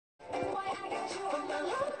Hey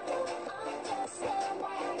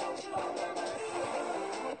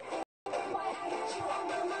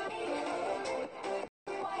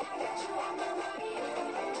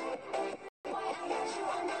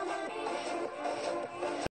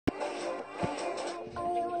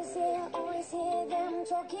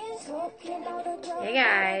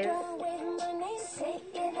guys.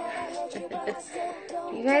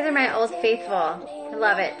 You guys are my old faithful. I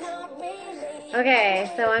love it. Okay,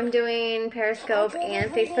 so I'm doing Periscope and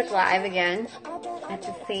Facebook Live again at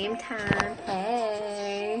the same time.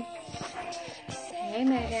 Hey. Hey,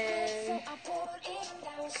 Megan.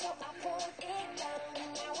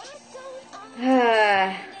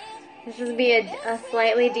 This will be a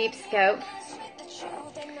slightly deep scope.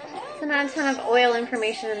 It's not a ton of oil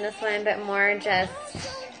information in this one, but more just,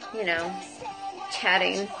 you know,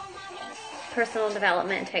 chatting, personal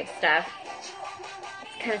development type stuff.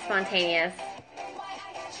 It's kind of spontaneous.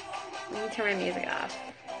 Let me turn my music off.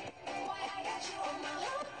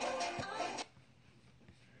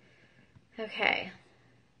 Okay.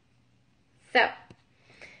 So,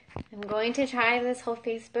 I'm going to try this whole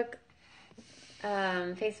Facebook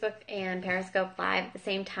and Periscope Live at the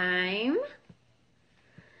same time.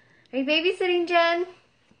 Are you babysitting, Jen?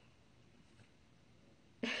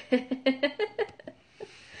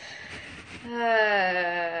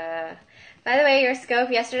 By the way, your scope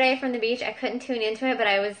yesterday from the beach, I couldn't tune into it, but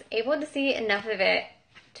I was able to see enough of it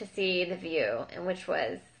to see the view, and which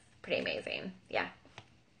was pretty amazing. Yeah.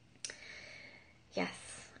 Yes,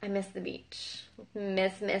 I miss the beach.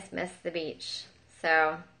 Miss the beach.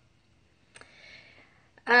 So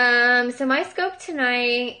my scope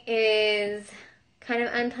tonight is kind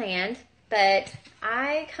of unplanned, but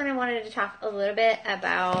I kind of wanted to talk a little bit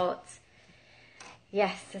about,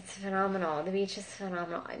 yes, it's phenomenal. The beach is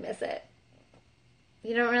phenomenal. I miss it.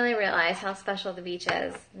 You don't really realize how special the beach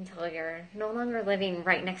is until you're no longer living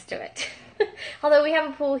right next to it. Although we have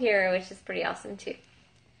a pool here, which is pretty awesome too.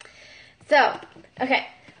 So, okay.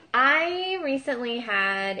 I recently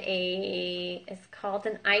had it's called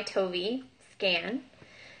an iTOVI scan,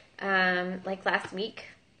 like last week.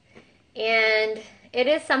 And it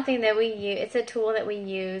is something that we use, it's a tool that we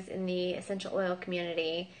use in the essential oil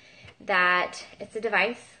community, that it's a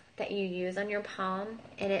device that you use on your palm,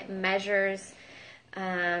 and it measures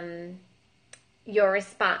your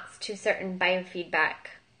response to certain biofeedback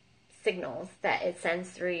signals that it sends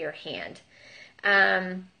through your hand.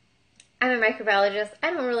 I'm a microbiologist.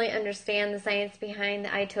 I don't really understand the science behind the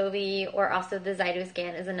iTOVI, or also the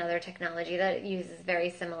Zytoscan is another technology that uses very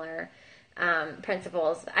similar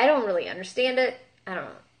principles. I don't really understand it. I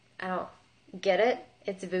don't get it.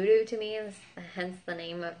 It's voodoo to me, hence the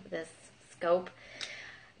name of this scope.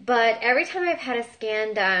 But every time I've had a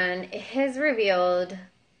scan done, it has revealed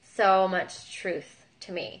so much truth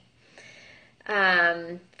to me.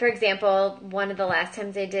 For example, one of the last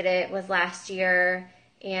times I did it was last year,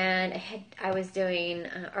 and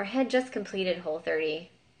I had just completed Whole30.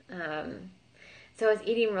 So I was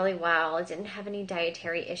eating really well. I didn't have any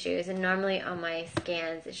dietary issues. And normally on my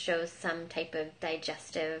scans, it shows some type of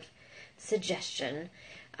digestive suggestion.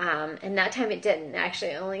 And that time it didn't.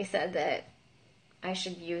 Actually, it only said that I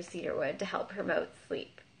should use cedarwood to help promote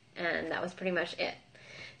sleep. And that was pretty much it.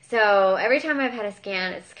 So every time I've had a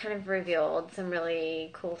scan, it's kind of revealed some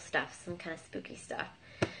really cool stuff, some kind of spooky stuff.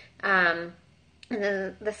 And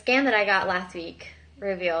then the scan that I got last week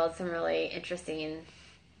revealed some really interesting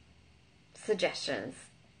suggestions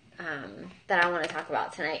that I want to talk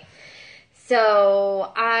about tonight.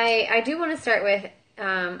 So I do want to start with,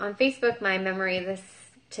 on Facebook, my memory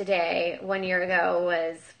today, 1 year ago,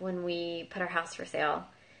 was when we put our house for sale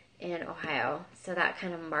in Ohio. So that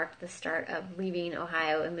kind of marked the start of leaving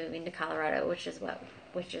Ohio and moving to Colorado, which is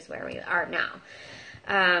where we are now.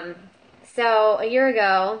 So a year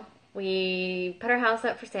ago, we put our house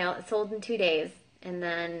up for sale. It sold in 2 days. And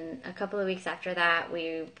then a couple of weeks after that,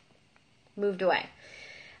 we moved away.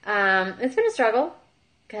 It's been a struggle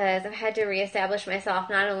because I've had to reestablish myself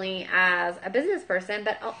not only as a business person,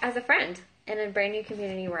 but as a friend in a brand new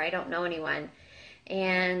community where I don't know anyone.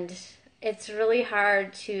 And it's really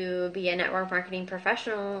hard to be a network marketing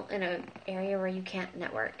professional in an area where you can't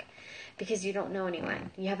network because you don't know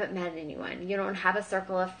anyone. You haven't met anyone. You don't have a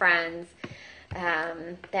circle of friends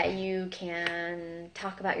that you can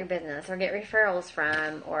talk about your business or get referrals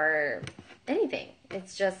from or anything.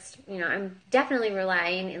 It's just, I'm definitely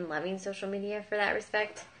relying and loving social media for that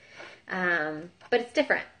respect. But it's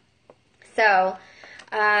different. So,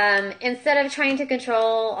 instead of trying to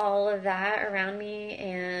control all of that around me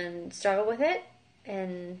and struggle with it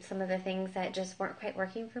and some of the things that just weren't quite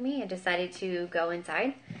working for me, I decided to go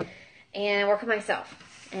inside and work with myself.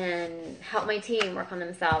 and help my team work on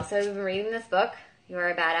themselves. So I've been reading this book, You Are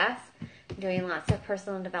a Badass. I'm doing lots of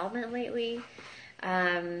personal development lately.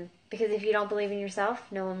 Because if you don't believe in yourself,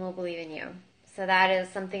 no one will believe in you. So that is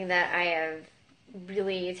something that I have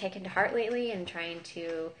really taken to heart lately, and trying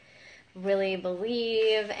to really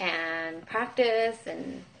believe and practice,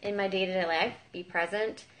 and in my day-to-day life, be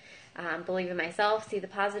present, believe in myself, see the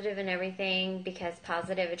positive in everything, because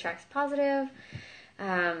positive attracts positive.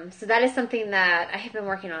 So that is something that I have been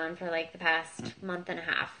working on for like the past month and a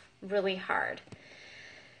half, really hard.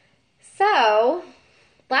 So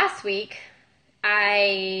last week,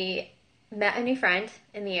 I met a new friend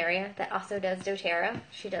in the area that also does doTERRA.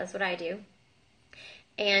 She does what I do.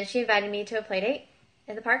 And she invited me to a play date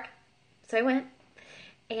in the park. So I went.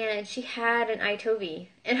 And she had an iTOVI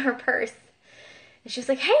in her purse. And she was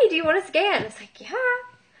like, hey, do you want a scan? I was like, yeah,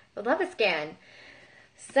 I'd love a scan.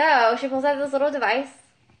 So she pulls out this little device.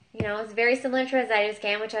 You know, it's very similar to a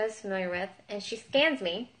Zytoscan, which I was familiar with. And she scans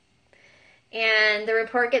me. And the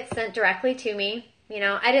report gets sent directly to me. You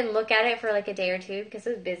know, I didn't look at it for like a day or two because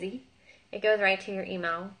it was busy. It goes right to your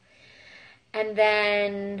email. And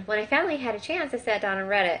then when I finally had a chance, I sat down and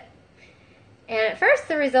read it. And at first,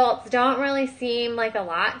 the results don't really seem like a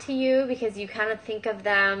lot to you, because you kind of think of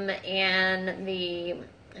them in the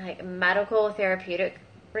like medical therapeutic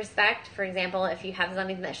respect. For example, if you have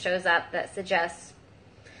something that shows up that suggests,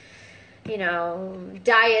 you know,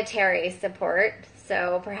 dietary support.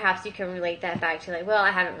 So perhaps you can relate that back to like, well,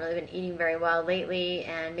 I haven't really been eating very well lately,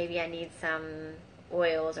 and maybe I need some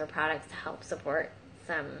oils or products to help support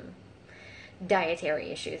some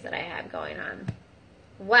dietary issues that I have going on.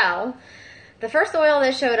 Well, the first oil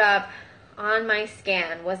that showed up on my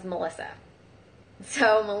scan was Melissa.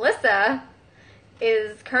 So Melissa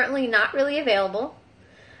is currently not really available.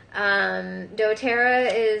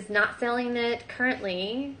 doTERRA is not selling it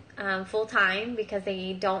currently full time because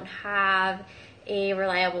they don't have a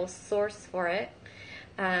reliable source for it.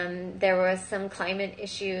 There was some climate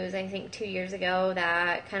issues, I think 2 years ago,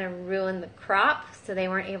 that kind of ruined the crop, so they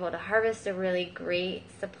weren't able to harvest a really great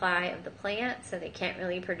supply of the plant, so they can't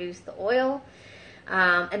really produce the oil,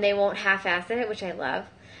 and they won't half-ass it, which I love.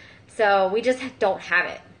 So we just don't have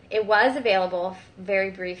it. It was available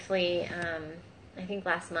very briefly, I think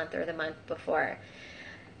last month or the month before.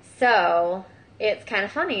 So it's kind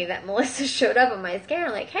of funny that Melissa showed up on my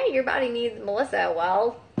scan like, hey, your body needs Melissa.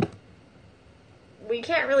 Well, we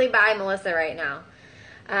can't really buy Melissa right now.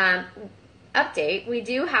 Update, we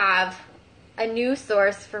do have a new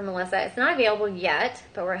source for Melissa. It's not available yet,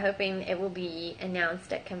 but we're hoping it will be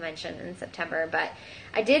announced at convention in September. But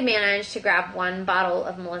I did manage to grab one bottle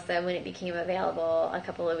of Melissa when it became available a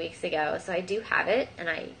couple of weeks ago. So I do have it, and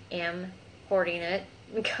I am hoarding it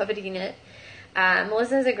and coveting it.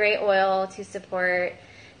 Melissa is a great oil to support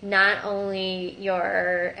not only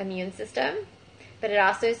your immune system, but it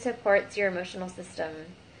also supports your emotional system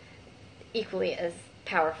equally as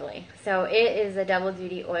powerfully. So it is a double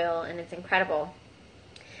duty oil, and it's incredible.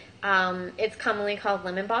 It's commonly called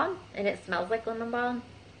lemon balm, and it smells like lemon balm.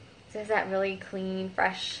 So it has that really clean,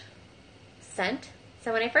 fresh scent.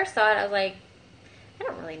 So when I first saw it, I was like, I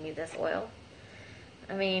don't really need this oil.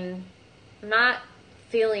 I mean, I'm not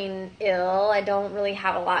feeling ill. I don't really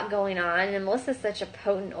have a lot going on. And Melissa's such a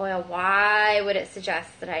potent oil. Why would it suggest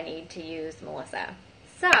that I need to use Melissa?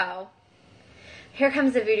 So here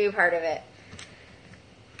comes the voodoo part of it.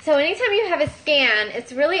 So anytime you have a scan,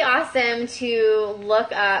 it's really awesome to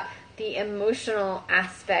look up the emotional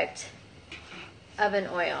aspect of an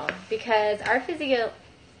oil, because our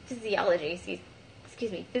physiology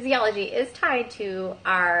is tied to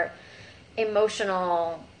our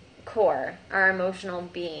emotional core, our emotional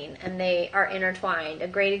being, and they are intertwined. A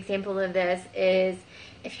great example of this is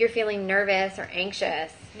if you're feeling nervous or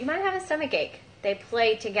anxious, you might have a stomach ache. They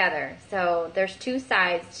play together. So there's two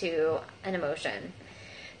sides to an emotion.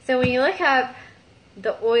 So when you look up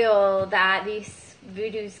the oil that these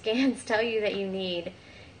voodoo scans tell you that you need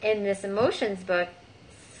in this emotions book,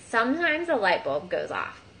 sometimes a light bulb goes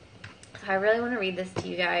off. So I really want to read this to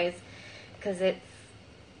you guys because it's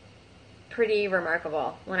pretty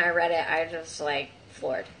remarkable. When I read it, I just like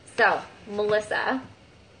floored. So Melissa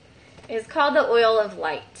is called the oil of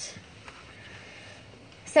light.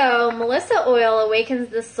 So Melissa oil awakens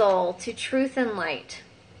the soul to truth and light.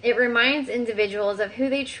 It reminds individuals of who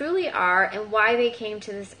they truly are and why they came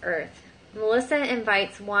to this earth. Melissa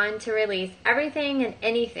invites one to release everything and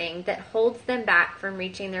anything that holds them back from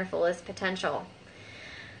reaching their fullest potential.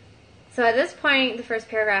 So at this point, the first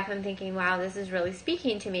paragraph, I'm thinking, wow, this is really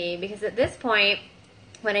speaking to me, because at this point,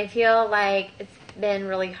 when I feel like it's been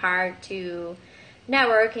really hard to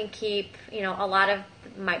network and keep, a lot of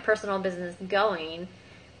my personal business going,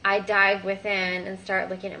 I dive within and start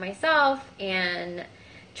looking at myself and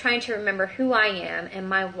trying to remember who I am and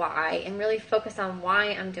my why, and really focus on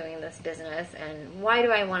why I'm doing this business and why do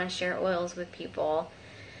I want to share oils with people.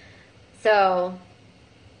 So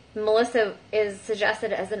Melissa is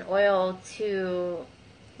suggested as an oil to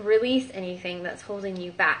release anything that's holding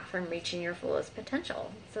you back from reaching your fullest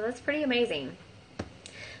potential. So that's pretty amazing.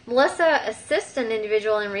 Melissa assists an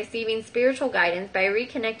individual in receiving spiritual guidance by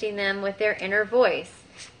reconnecting them with their inner voice.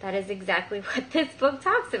 That is exactly what this book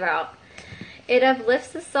talks about. It uplifts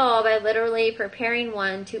the soul by literally preparing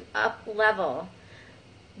one to up level.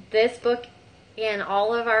 This book and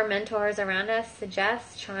all of our mentors around us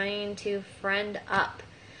suggest trying to friend up.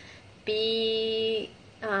 Be,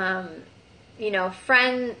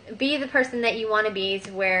 be the person that you want to be,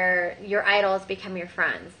 to where your idols become your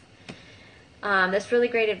friends. That's really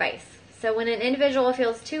great advice. So when an individual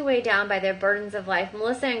feels too weighed down by their burdens of life,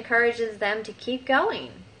 Melissa encourages them to keep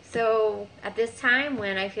going. So at this time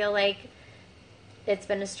when I feel like it's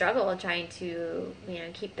been a struggle trying to,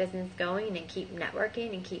 keep business going and keep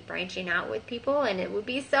networking and keep branching out with people, and it would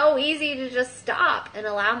be so easy to just stop and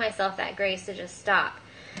allow myself that grace to just stop.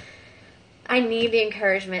 I need the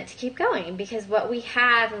encouragement to keep going, because what we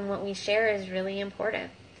have and what we share is really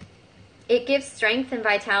important. It gives strength and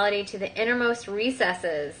vitality to the innermost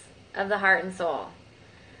recesses of the heart and soul.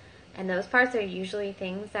 And those parts are usually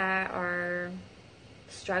things that are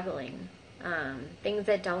struggling. Things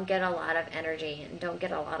that don't get a lot of energy and don't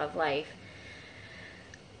get a lot of life.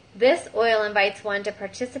 This oil invites one to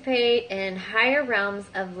participate in higher realms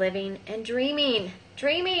of living and dreaming.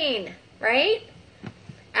 Dreaming, right?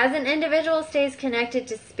 As an individual stays connected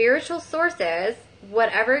to spiritual sources,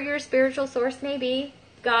 whatever your spiritual source may be,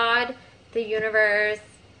 God, the universe,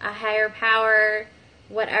 a higher power,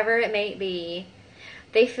 whatever it may be,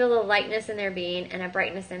 they feel a lightness in their being and a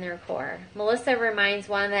brightness in their core. Melissa reminds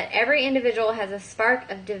one that every individual has a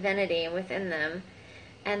spark of divinity within them,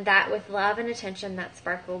 and that with love and attention, that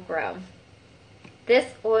spark will grow.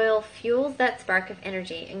 This oil fuels that spark of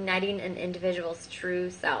energy, igniting an individual's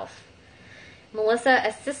true self. Melissa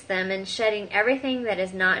assists them in shedding everything that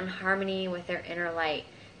is not in harmony with their inner light.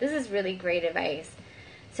 This is really great advice.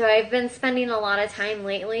 So I've been spending a lot of time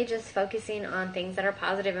lately just focusing on things that are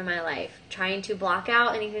positive in my life, trying to block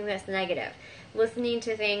out anything that's negative, listening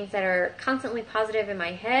to things that are constantly positive in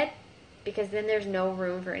my head, because then there's no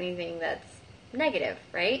room for anything that's negative,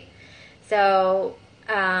 right? So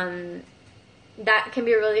that can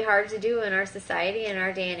be really hard to do in our society, in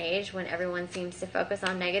our day and age, when everyone seems to focus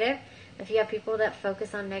on negative. If you have people that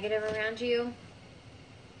focus on negative around you,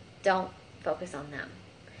 don't focus on them.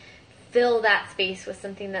 Fill that space with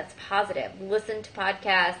something that's positive. Listen to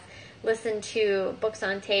podcasts, listen to books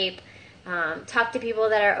on tape, talk to people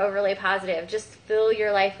that are overly positive. Just fill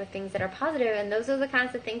your life with things that are positive, and those are the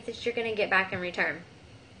kinds of things that you're going to get back in return.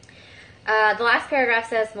 The last paragraph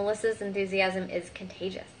says, Melissa's enthusiasm is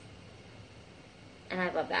contagious. And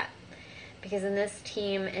I love that. Because in this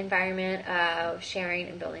team environment of sharing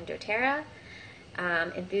and building doTERRA,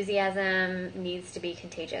 enthusiasm needs to be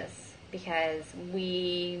contagious, because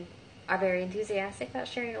we are very enthusiastic about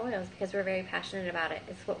sharing oils, because we're very passionate about it.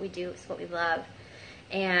 It's what we do. It's what we love.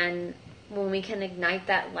 And when we can ignite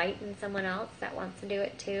that light in someone else that wants to do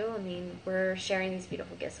it too, we're sharing these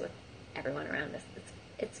beautiful gifts with everyone around us.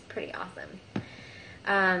 It's pretty awesome.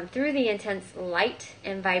 Through the intense light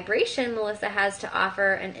and vibration Melissa has to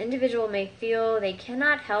offer, an individual may feel they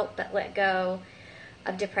cannot help but let go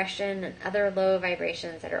of depression and other low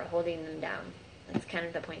vibrations that are holding them down. That's kind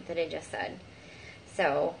of the point that I just said.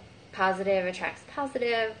 So, positive attracts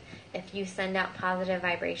positive. If you send out positive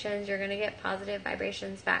vibrations, you're going to get positive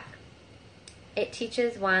vibrations back. It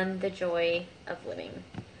teaches one the joy of living.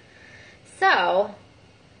 So,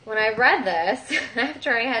 when I read this,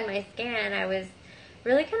 after I had my scan, I was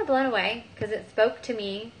really kind of blown away, because it spoke to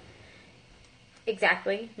me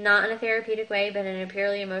exactly, not in a therapeutic way, but in a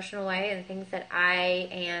purely emotional way, and things that I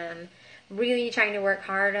am really trying to work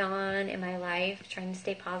hard on in my life, trying to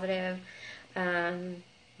stay positive,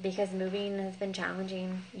 because moving has been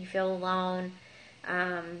challenging. You feel alone.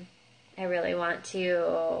 I really want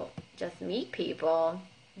to just meet people,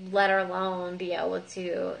 let alone be able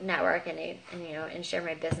to network and share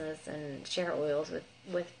my business and share oils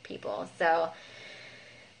with people. So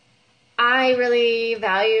I really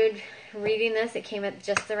valued reading this. It came at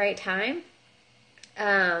just the right time.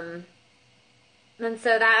 And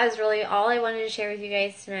so that is really all I wanted to share with you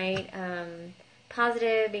guys tonight.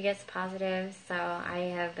 Positive begets positive. So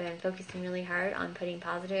I have been focusing really hard on putting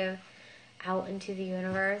positive out into the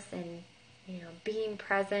universe and, being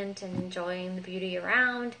present and enjoying the beauty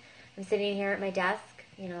around. I'm sitting here at my desk,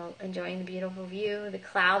 enjoying the beautiful view. The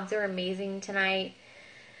clouds are amazing tonight.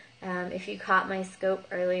 If you caught my scope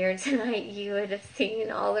earlier tonight, you would have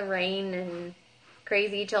seen all the rain and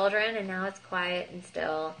crazy children, and now it's quiet and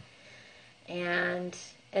still. And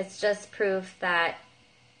it's just proof that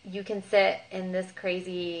you can sit in this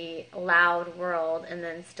crazy, loud world and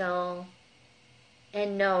then still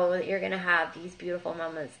and know that you're going to have these beautiful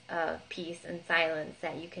moments of peace and silence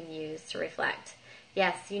that you can use to reflect.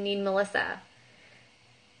 Yes, you need Melissa.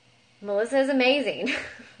 Melissa is amazing.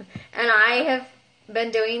 And I have been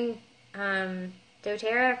doing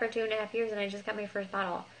doTERRA for 2.5 years, and I just got my first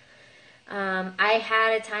bottle. I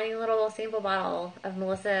had a tiny little sample bottle of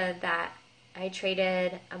Melissa that I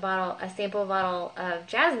traded a sample bottle of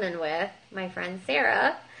jasmine with my friend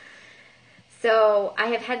Sarah. So I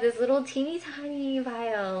have had this little teeny tiny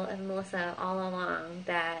vial of Melissa all along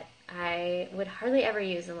that I would hardly ever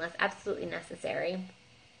use unless absolutely necessary.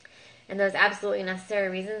 And those absolutely necessary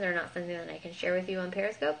reasons are not something that I can share with you on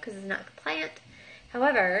Periscope because it's not compliant.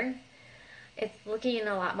 However, it's looking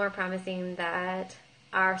a lot more promising that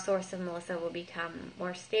our source of Melissa will become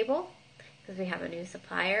more stable because we have a new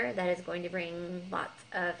supplier that is going to bring lots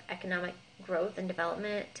of economic growth and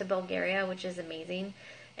development to Bulgaria, which is amazing.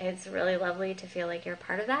 It's really lovely to feel like you're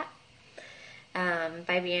part of that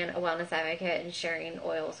by being a wellness advocate and sharing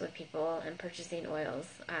oils with people and purchasing oils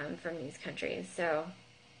from these countries. So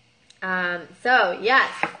yes,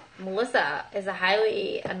 Melissa is a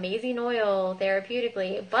highly amazing oil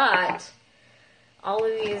therapeutically, but all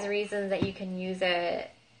of these reasons that you can use it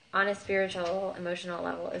on a spiritual, emotional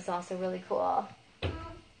level is also really cool.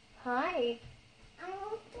 Hi. I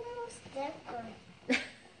want the sticker.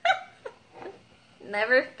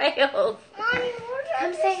 Never fails. Mommy,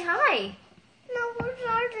 Come say hi. No, what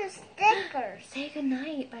are the stickers? Say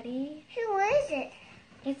goodnight, buddy. Who is it?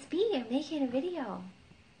 It's me. I'm making a video.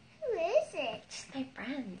 Who is it? Just my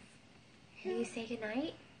friends. Will you say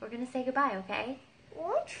goodnight? We're going to say goodbye, okay?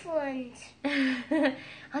 Which ones?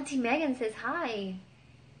 Auntie Megan says hi.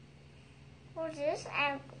 What's this?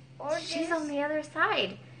 She's on the other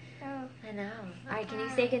side. Oh. I know. All right, can you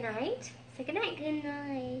say goodnight? Say goodnight. Good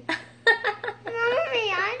night.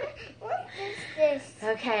 Mommy, what is this?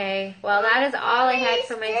 Okay. Well, that is all I had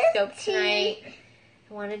for my Is this scope tea? tonight.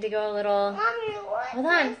 I wanted to go a little... Mommy, what Hold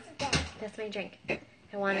on. is that? That's my drink.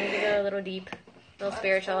 I wanted to go a little deep, a little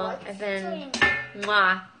spiritual. What's I've been...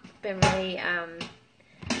 this? Been really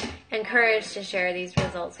encouraged to share these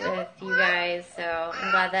results with you guys, so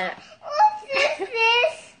I'm glad that... What's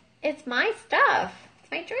this? It's my stuff.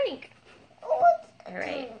 It's my drink. What's All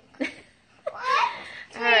right. What?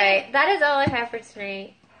 All right. That is all I have for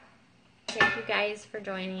tonight. Thank you guys for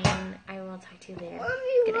joining. I will talk to you later.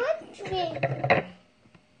 Mommy, Good night. what drink?